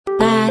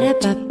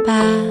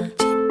Ba-da-ba-ba,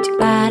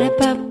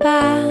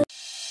 ba-da-ba-ba.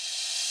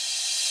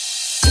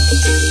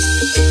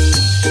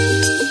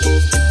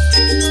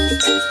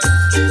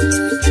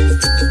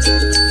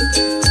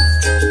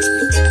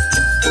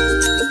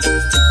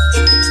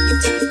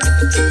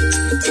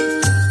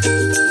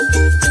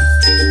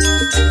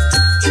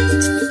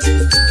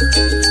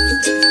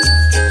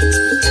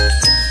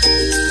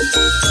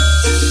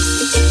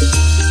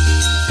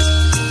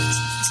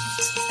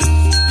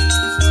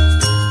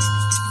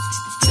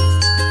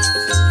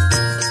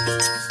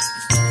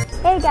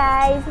 Hey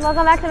guys,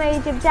 welcome back to my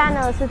YouTube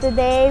channel. So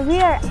today we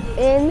are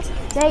in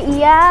the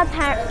EVA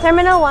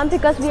Terminal 1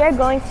 because we are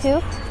going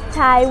to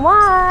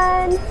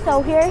Taiwan. So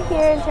we're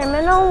here in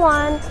Terminal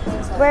 1.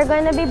 We're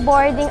going to be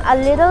boarding a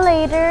little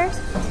later.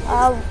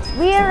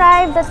 We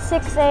arrived at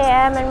 6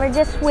 a.m. and we're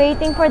just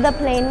waiting for the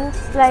plane.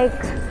 It's like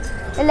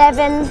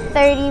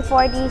 11:30,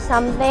 40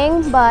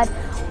 something, but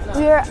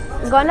we're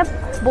gonna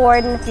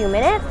board in a few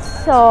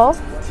minutes. So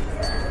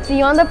see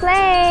you on the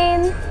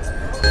plane.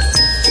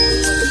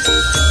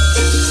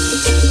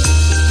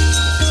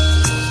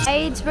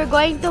 Guys, we're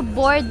going to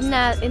board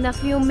na in a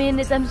few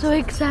minutes. I'm so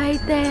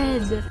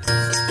excited.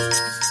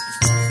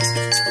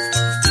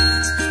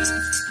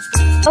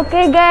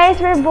 Okay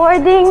guys, we're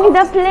boarding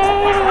the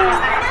plane.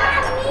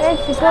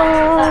 Let's go.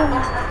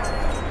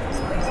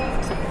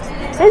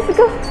 Let's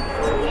go.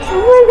 Oh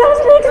my God,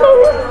 I'm so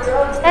excited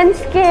and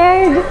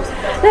scared.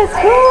 Let's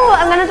go.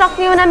 I'm gonna talk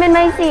to you when I'm in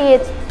my seat.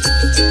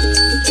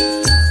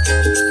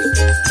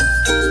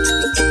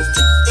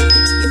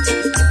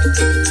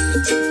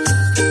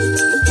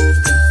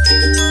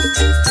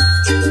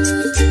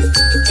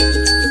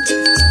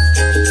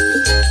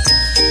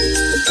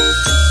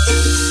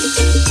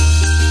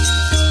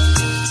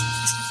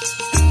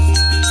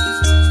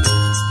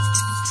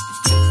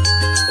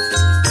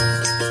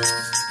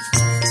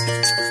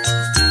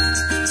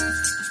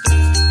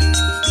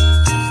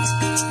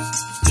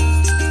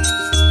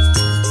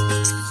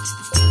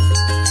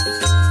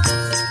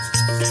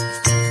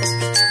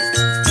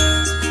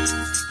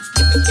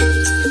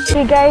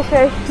 You guys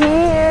are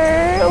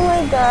here. Oh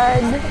my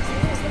God.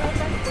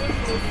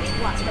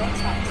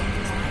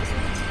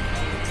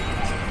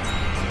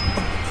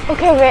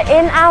 Okay, we're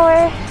in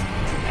our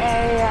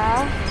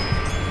area.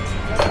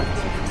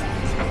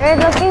 We're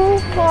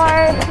looking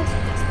for...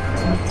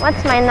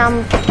 What's my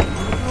number?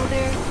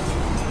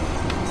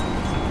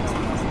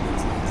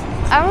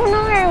 I don't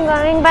know where I'm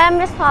going, but I'm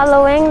just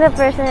following the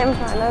person in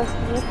front of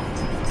me.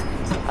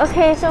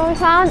 Okay, so we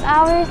found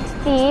our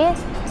seat.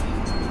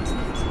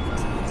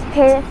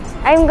 Okay,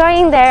 I'm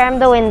going there. I'm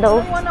the window.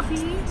 You don't wanna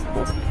pee?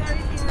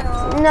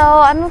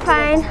 No, I'm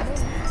fine.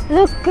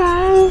 Look,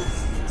 guys.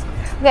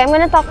 Okay, I'm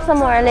gonna talk some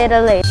more a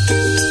little later.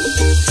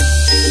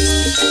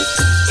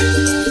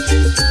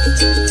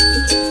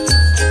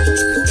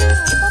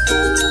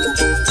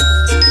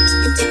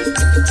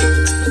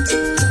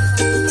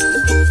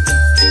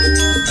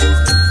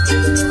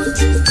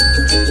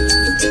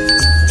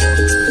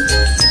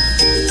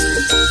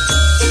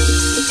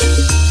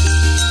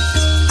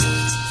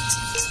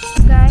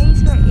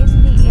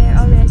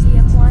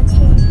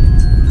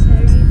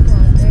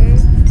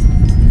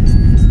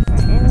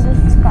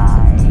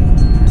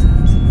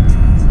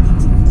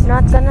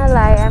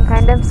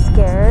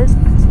 Scared,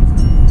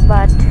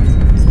 but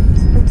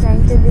I'm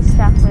trying to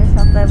distract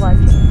myself by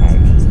watching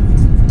Harry.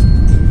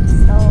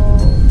 So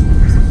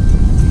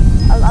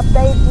I'll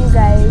update you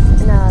guys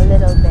in a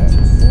little bit.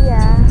 See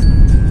ya.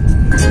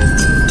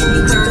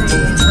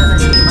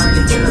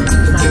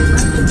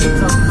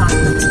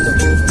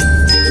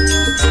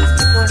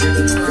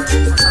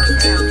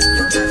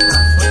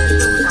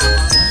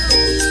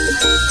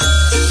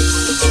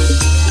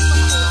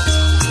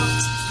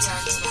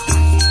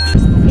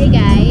 Hey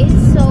guys,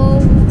 so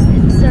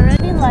it's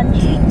already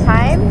lunch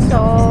time, so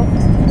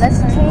let's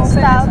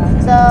taste out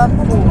the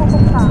food.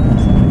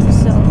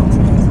 So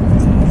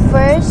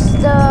first,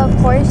 the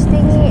course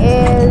thingy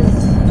is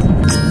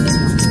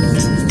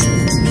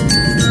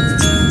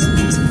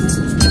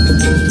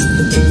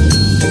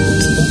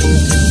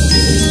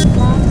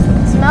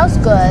smells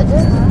good.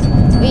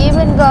 We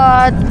even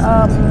got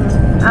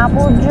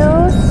apple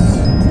juice.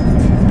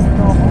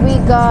 We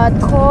got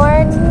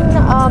corn,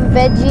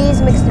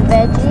 veggies, mixed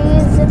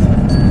veggies.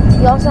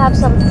 We also have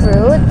some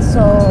fruit,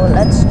 so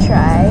let's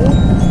try.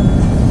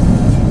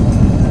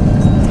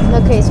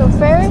 Okay, so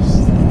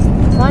first,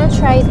 I want to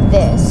try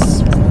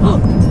this.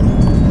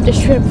 The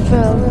shrimp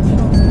fell.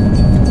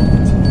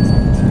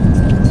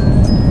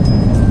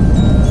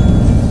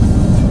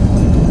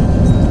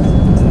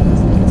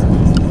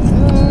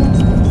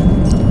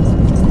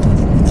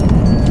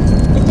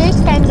 It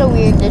tastes kind of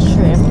weird, the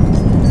shrimp.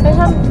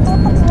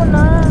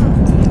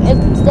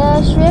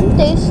 The shrimp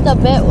tastes a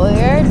bit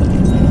weird.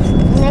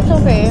 That's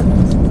okay.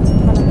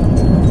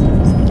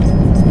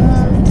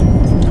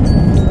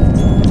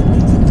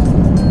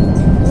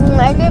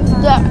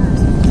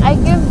 I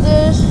give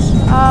this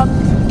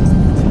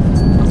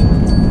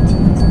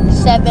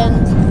 7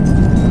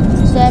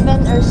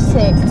 or 6.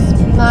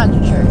 Not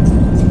sure.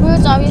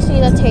 Fruits obviously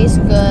that taste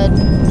good.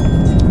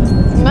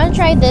 I'm gonna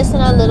try this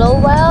in a little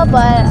while,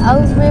 but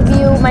I'll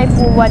review my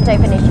food once I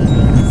finish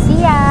eating.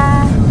 See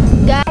ya!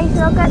 Guys,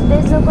 look at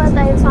this. Look what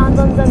I found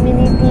on the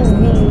mini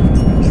TV.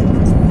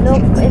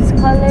 Look, it's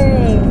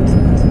coloring.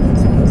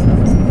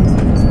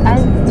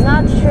 I'm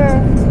not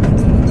sure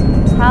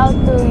how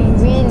to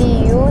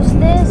really use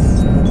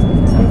this.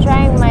 I'm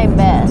trying my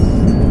best.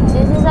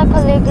 This is a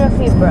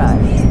calligraphy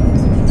brush.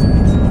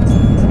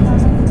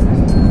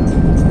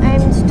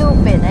 I'm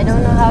stupid. I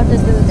don't know how to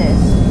do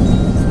this.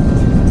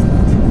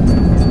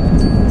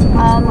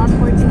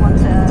 141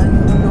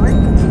 New York.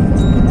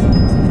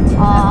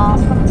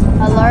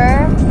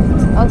 Allure.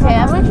 Okay,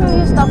 I'm gonna show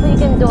you stuff you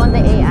can do on the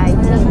AI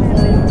team.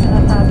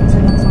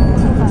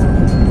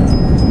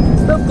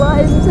 The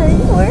buttons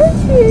ain't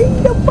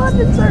working. The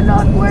buttons are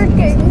not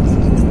working.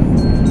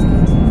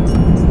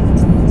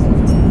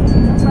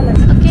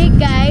 Okay,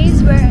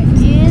 guys, we're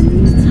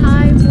in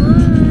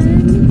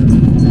Taiwan.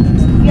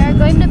 We are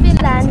going to be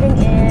landing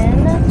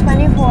in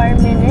 24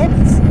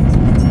 minutes.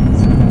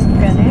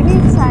 Really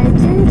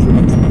excited.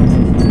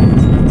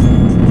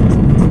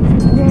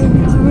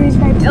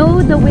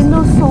 Oh, the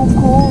window's so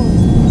cold.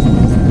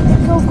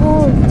 It's so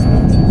cold.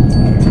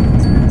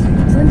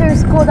 When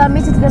there's cold, that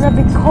means it's gonna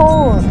be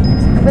cold.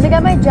 I'm gonna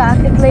get my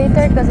jacket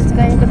later because it's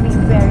going to be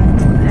very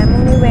cold. I'm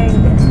only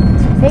wearing this.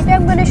 Later,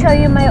 I'm gonna show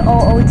you my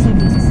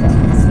OOTD. So,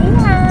 see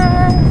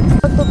ya!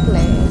 How to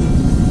play?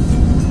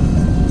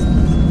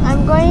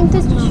 I'm going to.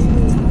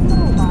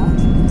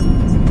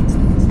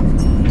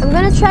 I'm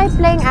gonna try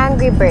playing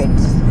Angry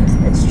Birds.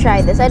 Let's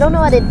try this. I don't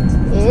know what it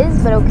is,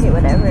 but okay,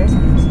 whatever.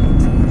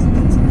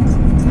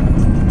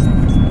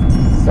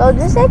 So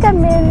just like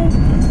I'm in,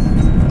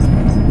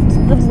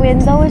 the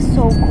window is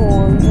so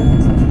cold.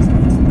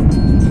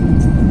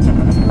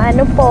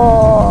 Mano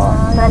po.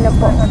 Mano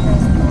po.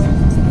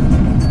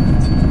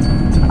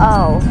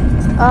 Oh.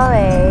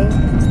 Okay.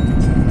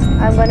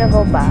 I'm gonna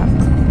go back.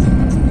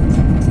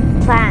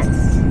 Plants.